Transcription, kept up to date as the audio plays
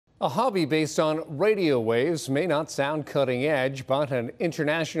A hobby based on radio waves may not sound cutting edge, but an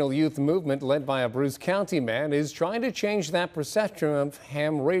international youth movement led by a Bruce County man is trying to change that perception of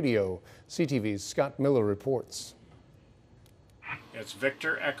ham radio. CTV's Scott Miller reports. It's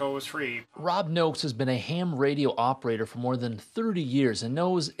Victor Echo 3. Rob Noakes has been a ham radio operator for more than 30 years and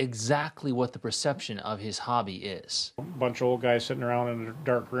knows exactly what the perception of his hobby is. A bunch of old guys sitting around in a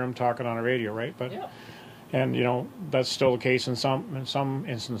dark room talking on a radio, right? But yeah. And you know that's still the case in some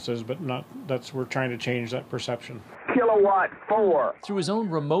instances, but not. We're trying to change that perception. Kilowatt 4. Through his own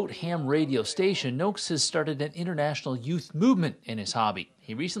remote ham radio station, Noakes has started an international youth movement in his hobby.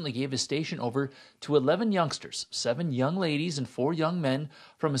 He recently gave his station over to 11 youngsters, 7 young ladies and 4 young men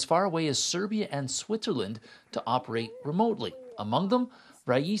from as far away as Serbia and Switzerland to operate remotely. Among them,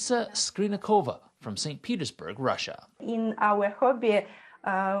 Raisa R1BIG from St. Petersburg, Russia. In our hobby,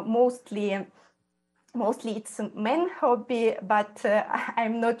 Mostly it's a man hobby, but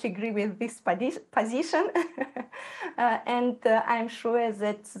I'm not agree with this position. And I'm sure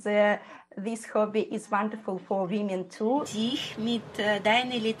that this hobby is wonderful for women too.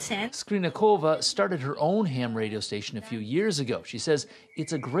 R1BIG started her own ham radio station a few years ago. She says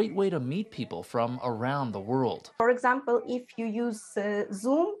it's a great way to meet people from around the world. For example, if you use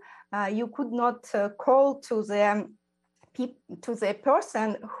Zoom, you could not call to the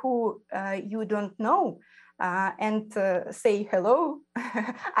person who you don't know and say, hello,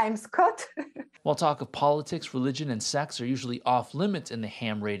 I'm Scott. While talk of politics, religion, and sex are usually off limits in the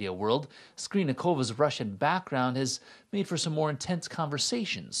ham radio world, R1BIG's Russian background has made for some more intense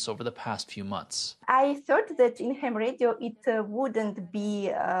conversations over the past few months. I thought that in ham radio it wouldn't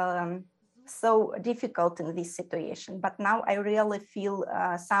be so difficult in this situation, but now I really feel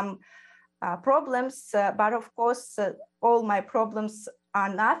some problems, but of course all my problems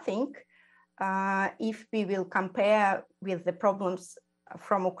are nothing if we will compare with the problems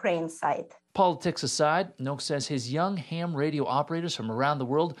from Ukraine side. Politics aside, Noakes says his young ham radio operators from around the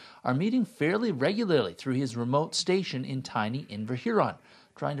world are meeting fairly regularly through his remote station in tiny Inverhuron,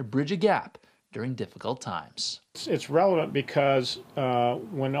 trying to bridge a gap during difficult times. It's relevant because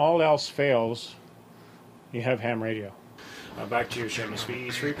when all else fails, you have ham radio. Back to you, Seamus V.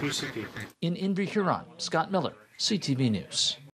 3PCP. In Inverhuron, Scott Miller, CTV News.